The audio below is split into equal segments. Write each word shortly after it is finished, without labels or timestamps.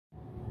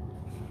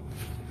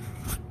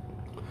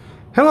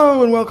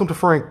Hello and welcome to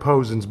Frank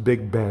Posen's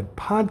Big Bad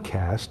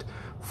Podcast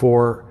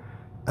for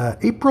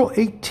April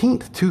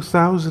 18th,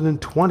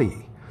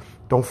 2020.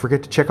 Don't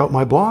forget to check out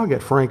my blog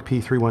at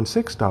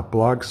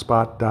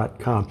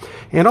frankp316.blogspot.com.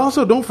 And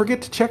also don't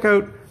forget to check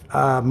out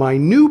my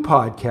new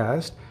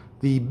podcast,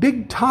 The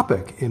Big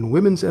Topic in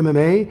Women's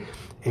MMA.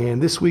 And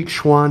this week,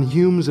 Schwan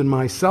Humes and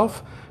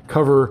myself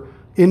cover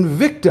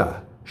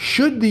Invicta.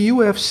 Should the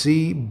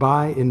UFC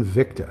buy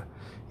Invicta?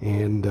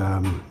 And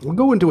we'll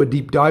go into a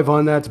deep dive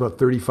on that. It's about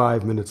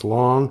 35 minutes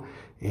long.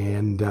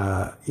 And,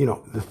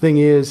 the thing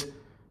is,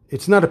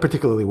 it's not a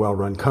particularly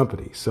well-run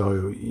company.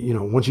 So,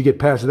 once you get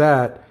past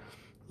that,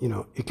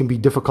 it can be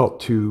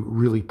difficult to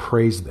really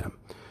praise them.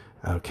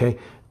 Okay.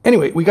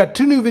 Anyway, we got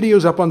two new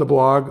videos up on the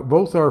blog.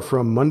 Both are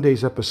from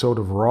Monday's episode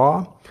of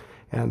Raw.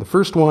 And the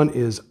first one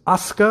is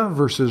Asuka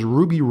versus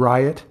Ruby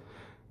Riott.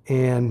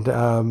 And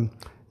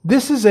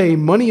this is a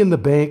Money in the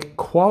Bank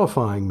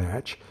qualifying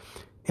match.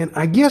 And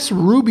I guess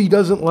Ruby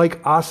doesn't like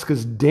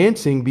Asuka's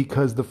dancing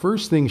because the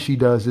first thing she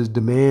does is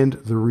demand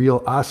the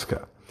real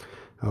Asuka.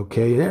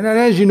 Okay, and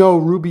as you know,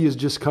 Ruby is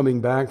just coming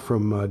back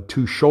from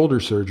 2 shoulder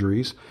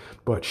surgeries,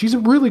 but she's a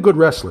really good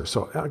wrestler.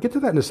 So I'll get to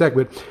that in a sec,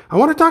 but I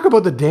want to talk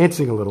about the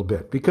dancing a little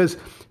bit because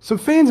some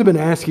fans have been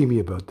asking me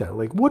about that.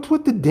 Like, what's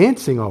with the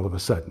dancing all of a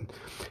sudden?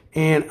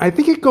 And I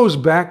think it goes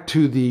back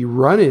to the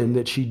run-in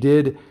that she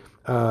did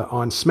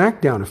on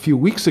SmackDown a few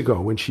weeks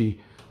ago when she,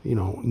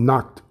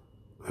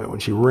 when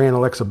she ran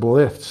Alexa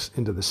Bliss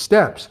into the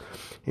steps.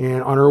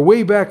 And on her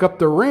way back up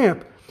the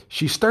ramp,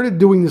 she started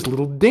doing this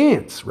little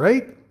dance,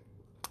 right?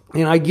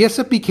 And I guess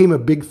it became a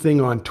big thing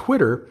on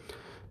Twitter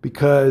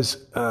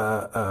because,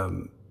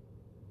 I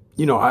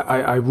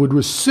would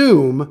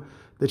assume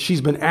that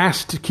she's been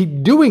asked to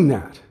keep doing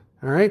that,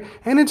 all right?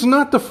 And it's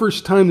not the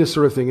first time this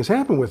sort of thing has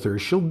happened with her.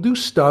 She'll do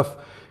stuff,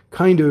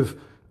 kind of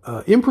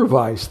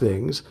improvise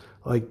things.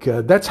 Like,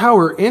 that's how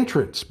her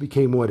entrance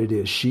became what it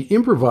is. She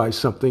improvised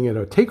something at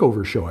a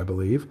takeover show, I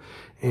believe,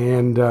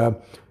 and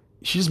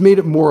she just made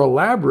it more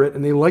elaborate,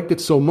 and they liked it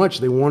so much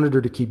they wanted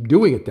her to keep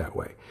doing it that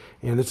way.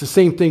 And it's the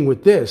same thing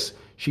with this.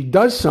 She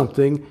does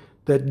something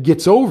that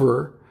gets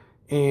over,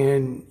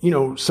 and,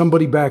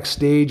 somebody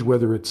backstage,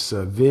 whether it's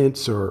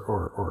Vince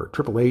or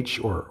Triple H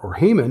or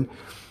Heyman,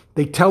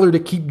 they tell her to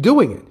keep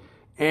doing it.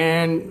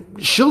 And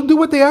she'll do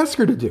what they ask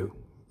her to do,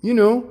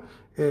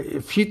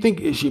 If she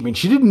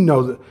didn't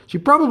know that, she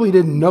probably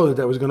didn't know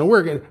that was going to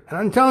work. And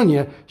I'm telling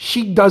you,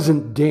 she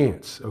doesn't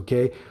dance,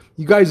 okay?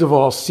 You guys have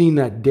all seen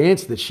that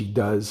dance that she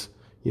does,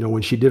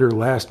 when she did her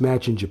last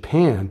match in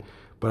Japan.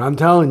 But I'm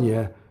telling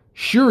you,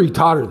 Shuri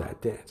taught her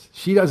that dance.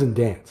 She doesn't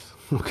dance,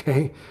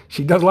 okay?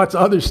 She does lots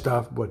of other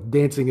stuff, but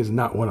dancing is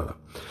not one of them.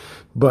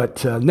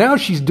 But now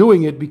she's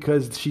doing it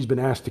because she's been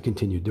asked to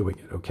continue doing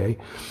it, okay?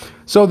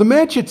 So the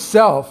match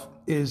itself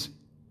is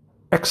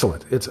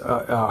excellent. It's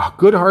a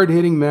good,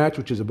 hard-hitting match,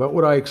 which is about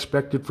what I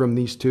expected from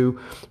these two.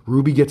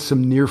 Ruby gets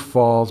some near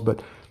falls,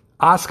 but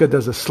Asuka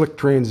does a slick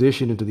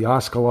transition into the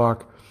Asuka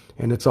lock,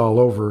 and it's all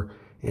over.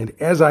 And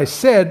as I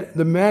said,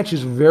 the match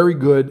is very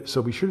good,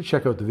 so be sure to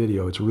check out the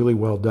video. It's really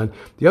well done.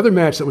 The other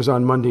match that was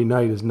on Monday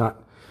night is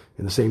not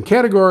in the same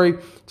category.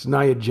 It's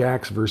Nia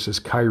Jax versus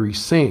Kairi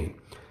Sane.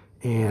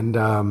 And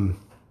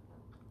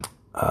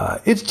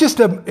it's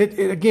just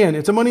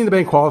it's a Money in the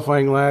Bank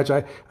qualifying match.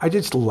 I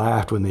just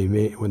laughed when they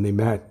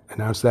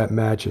announced that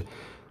match.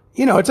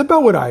 It's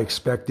about what I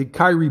expected.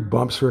 Kairi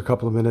bumps for a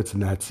couple of minutes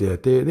and that's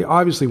it. They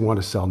obviously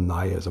want to sell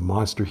Nia as a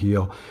monster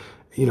heel.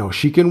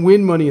 She can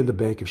win Money in the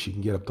Bank if she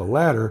can get up the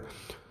ladder,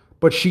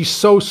 but she's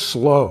so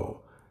slow.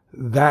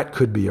 That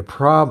could be a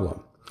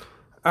problem.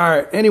 All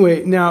right.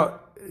 Anyway, now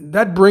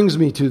that brings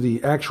me to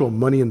the actual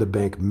Money in the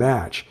Bank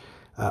match.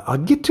 I'll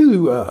get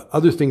to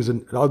other things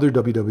and other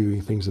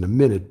WWE things in a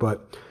minute,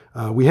 but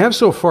we have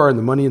so far in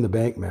the Money in the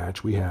Bank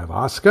match, we have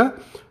Asuka,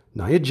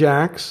 Nia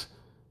Jax,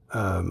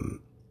 Shayna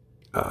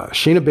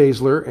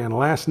Baszler, and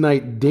last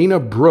night Dana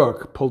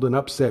Brooke pulled an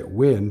upset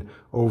win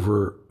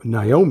over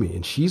Naomi,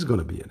 and she's going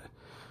to be in it.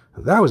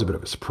 That was a bit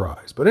of a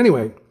surprise. But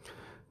anyway,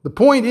 the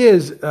point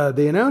is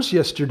they announced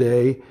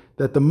yesterday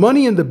that the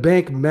Money in the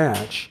Bank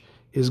match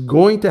is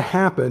going to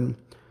happen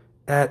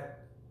at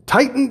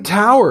Titan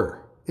Tower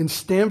in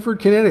Stamford,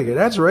 Connecticut.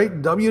 That's right,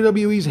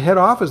 WWE's head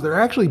office. They're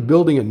actually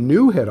building a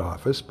new head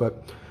office,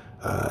 but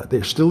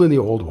they're still in the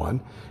old one.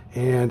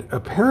 And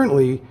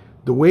apparently,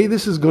 the way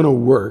this is going to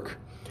work,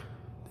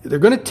 they're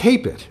going to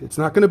tape it. It's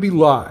not going to be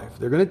live.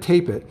 They're going to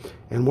tape it.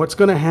 And what's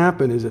going to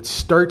happen is it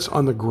starts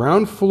on the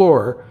ground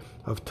floor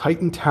of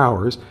Titan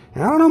Towers.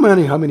 And I don't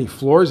know how many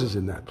floors is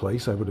in that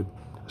place. I would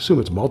assume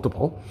it's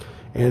multiple.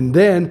 And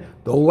then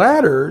the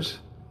ladder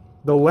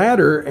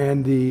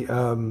and the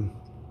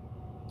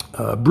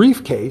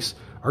briefcase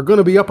are going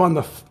to be up on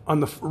the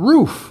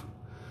roof.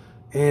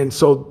 And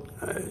so,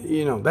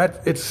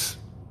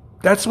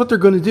 that's what they're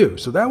going to do.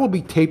 So that will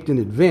be taped in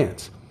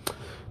advance.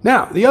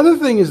 Now, the other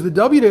thing is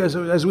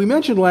as we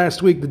mentioned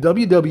last week, the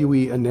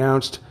WWE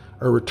announced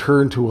a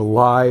return to a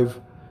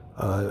live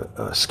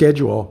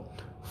schedule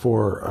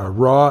for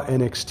Raw,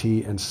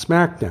 NXT, and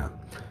SmackDown.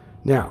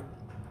 Now,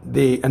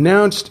 they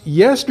announced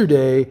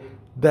yesterday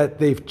that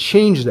they've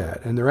changed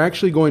that, and they're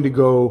actually going to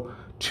go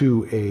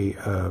to a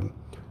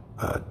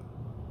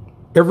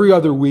every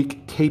other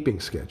week taping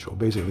schedule.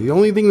 Basically, the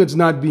only thing that's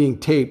not being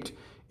taped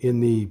in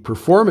the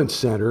Performance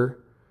Center,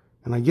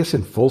 and I guess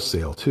in Full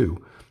Sail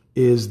too,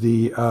 is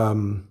the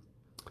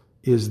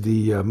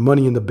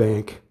Money in the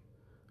Bank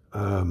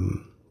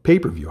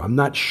pay-per-view. I'm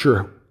not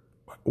sure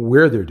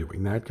where they're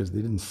doing that because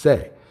they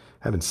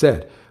haven't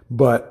said.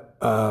 But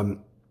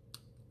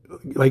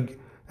like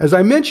as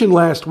I mentioned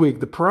last week,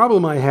 the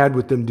problem I had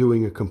with them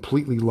doing a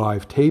completely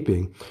live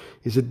taping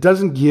is it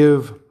doesn't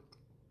give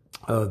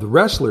the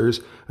wrestlers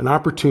an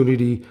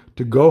opportunity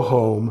to go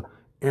home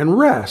and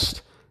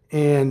rest.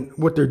 And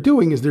what they're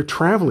doing is they're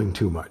traveling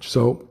too much.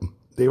 So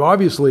they've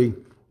obviously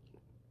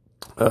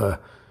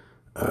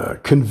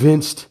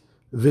convinced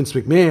Vince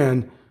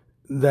McMahon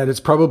that it's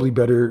probably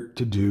better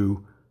to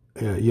do,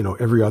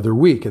 every other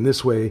week. And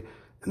this way,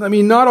 I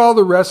mean, not all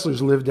the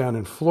wrestlers live down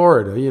in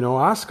Florida.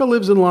 Asuka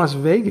lives in Las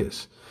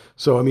Vegas.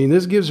 So, I mean,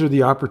 this gives her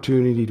the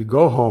opportunity to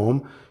go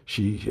home.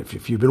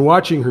 If you've been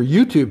watching her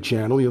YouTube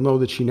channel, you'll know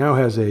that she now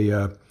has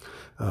a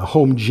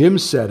home gym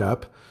set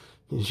up.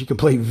 She can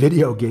play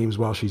video games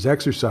while she's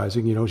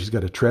exercising. She's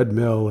got a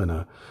treadmill and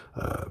a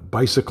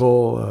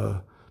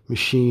bicycle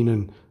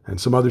machine and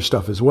some other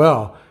stuff as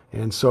well.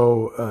 And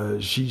so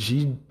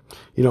she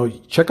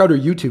check out her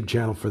YouTube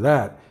channel for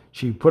that.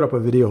 She put up a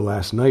video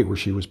last night where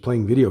she was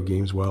playing video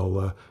games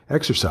while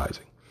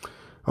exercising.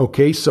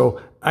 Okay,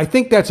 so I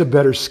think that's a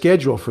better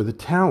schedule for the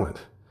talent,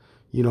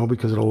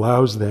 because it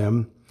allows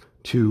them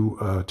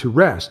to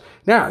rest.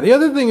 Now, the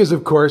other thing is,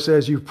 of course,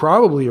 as you're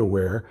probably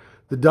aware,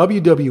 the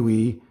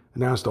WWE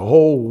announced a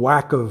whole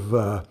whack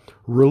of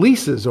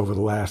releases over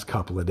the last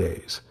couple of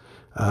days.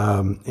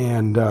 First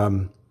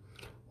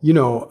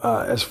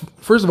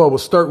of all, we'll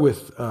start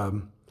with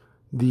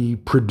the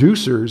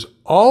producers.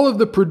 All of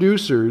the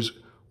producers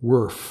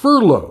were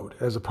furloughed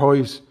as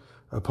opposed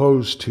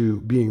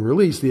to being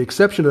released. The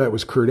exception to that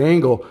was Kurt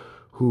Angle,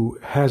 who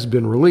has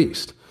been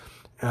released.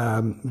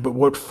 But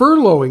what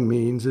furloughing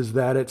means is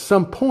that at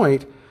some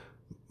point,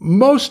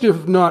 most,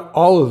 if not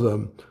all of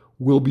them,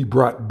 will be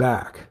brought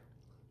back.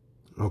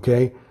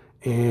 Okay?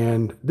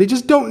 And they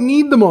just don't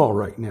need them all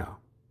right now.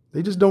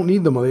 They just don't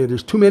need them all.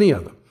 There's too many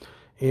of them.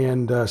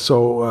 And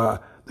so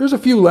there's a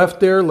few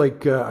left there.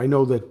 Like I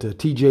know that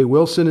TJ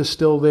Wilson is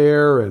still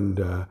there,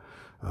 and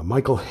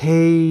Michael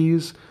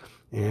Hayes,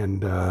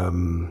 and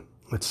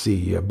let's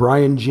see,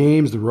 Brian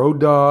James, the Road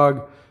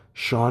Dogg,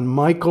 Shawn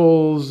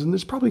Michaels, and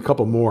there's probably a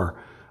couple more.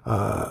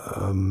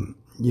 And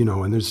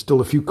there's still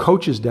a few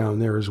coaches down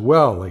there as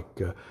well, like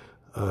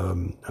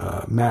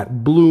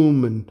Matt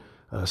Bloom and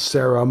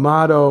Sarah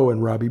Amato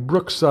and Robbie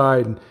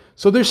Brookside. And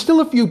so there's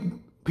still a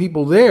few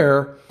people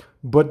there,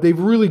 but they've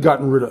really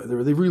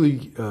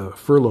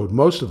furloughed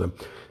most of them.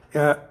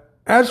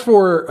 As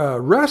for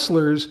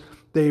wrestlers,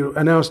 they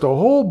announced a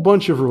whole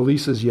bunch of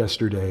releases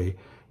yesterday,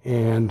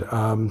 and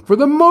for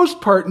the most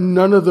part,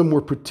 none of them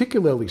were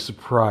particularly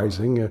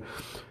surprising.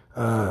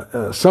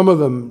 Some of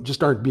them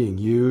just aren't being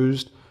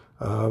used.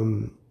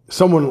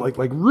 Someone like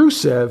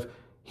Rusev,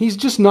 he's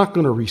just not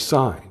going to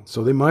resign,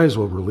 so they might as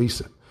well release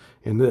him.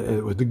 And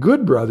with the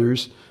Good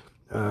Brothers,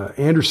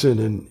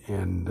 Anderson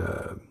and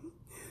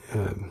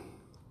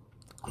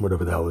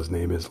whatever the hell his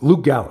name is,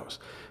 Luke Gallows.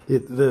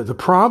 The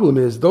problem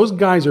is those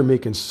guys are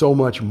making so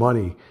much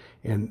money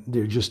and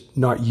they're just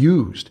not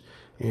used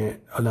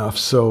enough.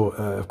 So,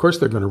 of course,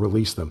 they're going to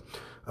release them.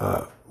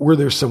 Were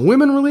there some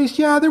women released?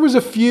 Yeah, there was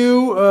a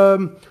few.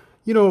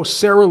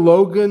 Sarah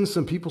Logan,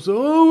 some people say,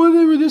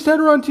 they just had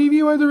her on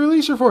TV. Why did they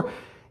release her for?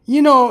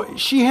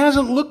 She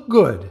hasn't looked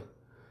good.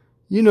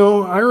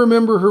 I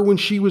remember her when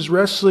she was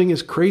wrestling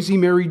as Crazy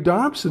Mary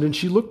Dobson, and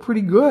she looked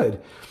pretty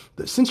good.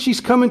 Since she's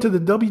come into the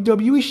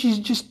WWE, she's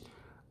just,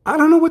 I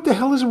don't know what the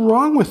hell is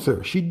wrong with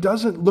her. She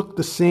doesn't look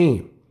the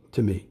same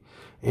to me.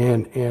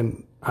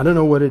 And I don't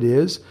know what it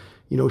is.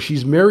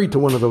 She's married to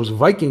one of those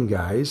Viking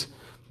guys,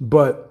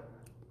 but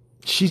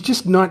she's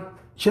just not,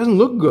 she doesn't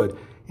look good.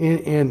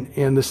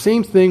 And the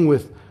same thing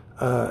with,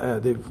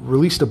 they've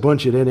released a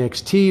bunch at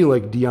NXT,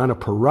 like Deonna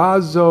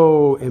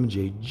Purrazzo,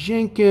 MJ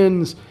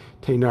Jenkins,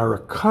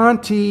 Taynara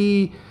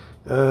Conti.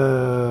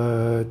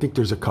 I think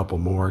there's a couple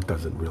more. It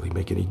doesn't really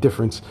make any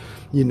difference.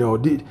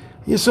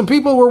 Some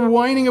people were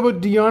whining about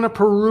Deonna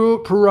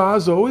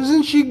Purrazzo.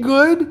 Isn't she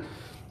good?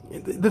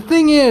 The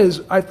thing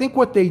is, I think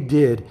what they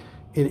did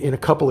in a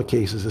couple of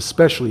cases,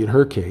 especially in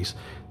her case,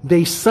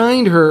 they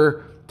signed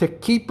her to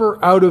keep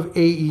her out of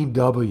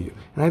AEW.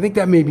 And I think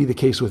that may be the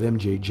case with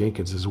MJ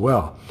Jenkins as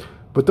well.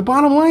 But the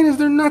bottom line is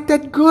they're not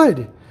that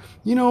good.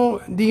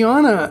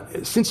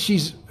 Deonna, since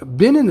she's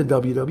been in the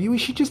WWE,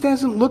 she just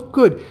hasn't looked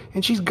good.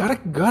 And she's got a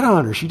gut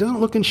on her. She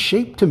doesn't look in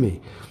shape to me.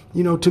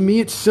 To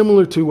me, it's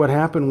similar to what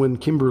happened when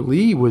Kimber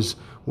Lee was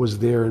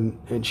there.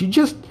 And she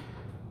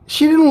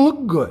didn't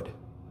look good.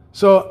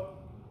 So,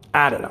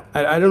 I don't know.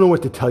 I don't know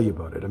what to tell you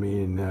about it. I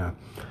mean, and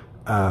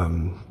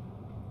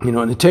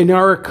the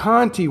Taynara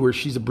Conti, where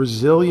she's a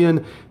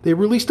Brazilian, they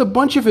released a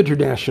bunch of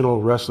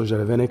international wrestlers out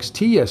of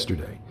NXT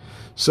yesterday.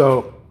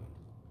 So,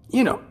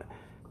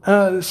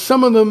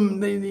 Some of them,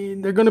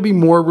 they're going to be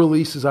more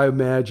releases, I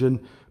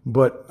imagine.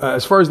 But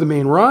as far as the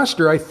main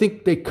roster, I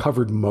think they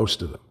covered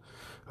most of them.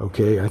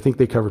 Okay, I think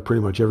they covered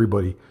pretty much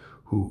everybody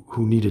who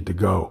needed to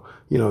go.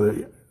 You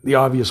know, the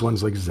obvious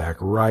ones like Zack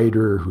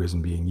Ryder, who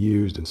isn't being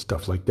used, and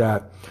stuff like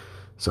that.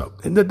 So,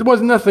 and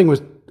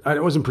I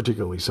wasn't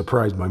particularly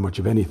surprised by much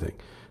of anything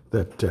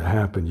that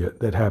happened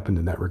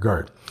in that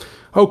regard.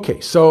 Okay,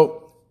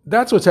 so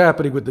that's what's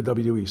happening with the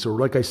WWE. So,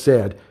 like I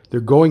said, they're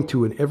going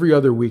to an every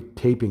other week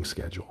taping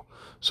schedule.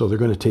 So they're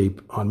going to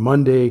tape on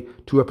Monday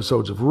 2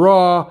 episodes of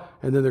Raw,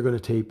 and then they're going to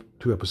tape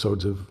 2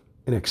 episodes of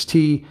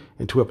NXT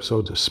and 2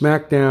 episodes of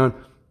SmackDown.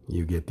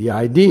 You get the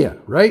idea,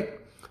 right?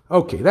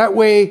 Okay, that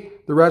way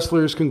the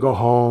wrestlers can go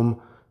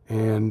home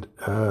and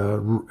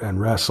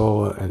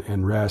wrestle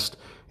and rest.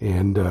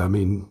 And I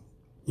mean,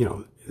 you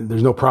know,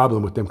 there's no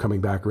problem with them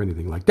coming back or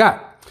anything like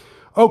that.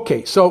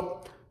 Okay,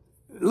 so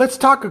let's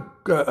talk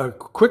a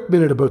quick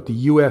minute about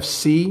the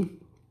UFC.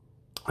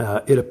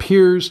 It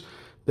appears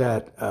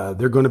that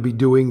they're going to be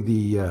doing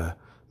the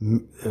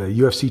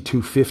UFC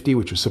 250,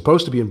 which was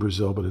supposed to be in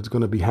Brazil, but it's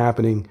going to be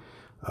happening,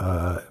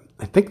 I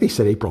think they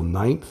said April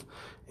 9th.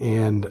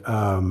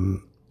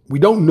 And we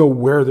don't know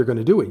where they're going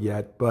to do it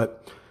yet,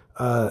 but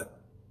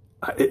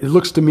it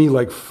looks to me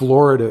like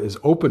Florida is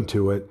open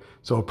to it,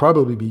 so it'll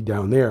probably be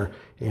down there.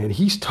 And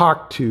he's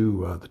talked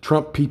to the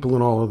Trump people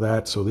and all of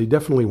that, so they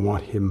definitely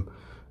want him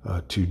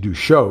to do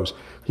shows.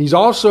 He's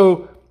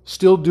also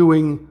still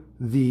doing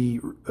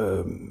the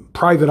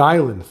private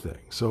island thing.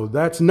 So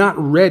that's not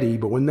ready,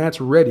 but when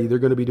that's ready, they're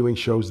going to be doing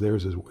shows there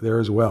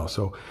as well.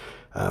 So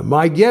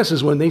my guess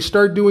is when they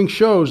start doing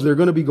shows, they're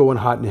going to be going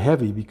hot and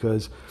heavy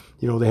because,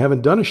 you know, they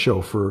haven't done a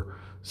show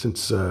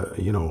since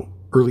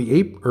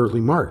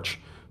early March.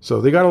 So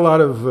they got a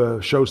lot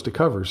of shows to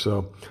cover.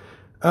 So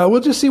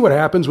we'll just see what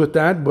happens with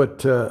that.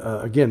 But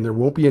again, there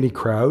won't be any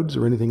crowds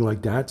or anything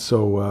like that.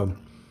 So,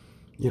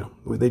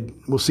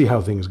 we'll see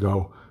how things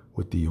go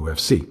with the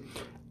UFC.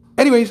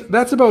 Anyways,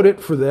 that's about it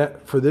for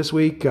this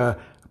week.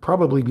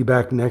 Probably be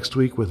back next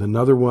week with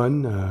another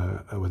one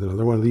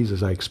of these,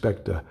 as I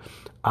expect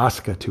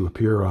Asuka to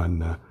appear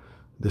on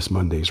this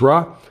Monday's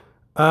Raw.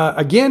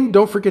 Again,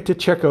 don't forget to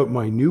check out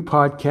my new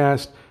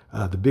podcast,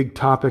 The Big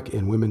Topic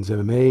in Women's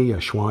MMA.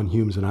 Schwan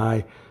Humes and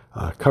I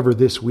cover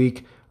this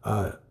week,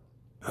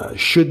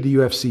 should the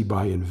UFC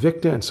buy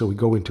Invicta? And so we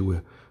go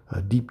into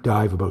a deep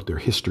dive about their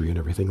history and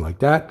everything like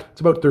that.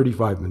 It's about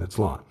 35 minutes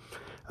long.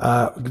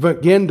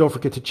 Again, don't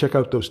forget to check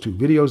out those 2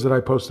 videos that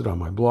I posted on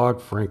my blog,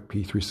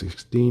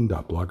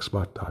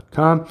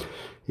 frankp316.blogspot.com.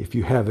 If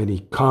you have any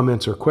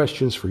comments or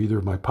questions for either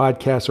of my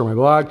podcasts or my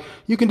blog,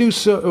 you can do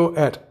so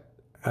at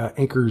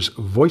Anchor's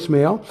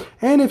voicemail.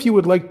 And if you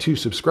would like to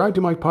subscribe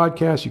to my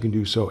podcast, you can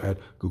do so at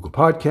Google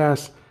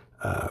Podcasts,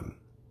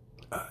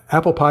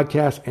 Apple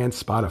Podcasts, and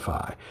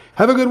Spotify.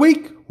 Have a good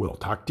week. We'll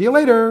talk to you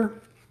later.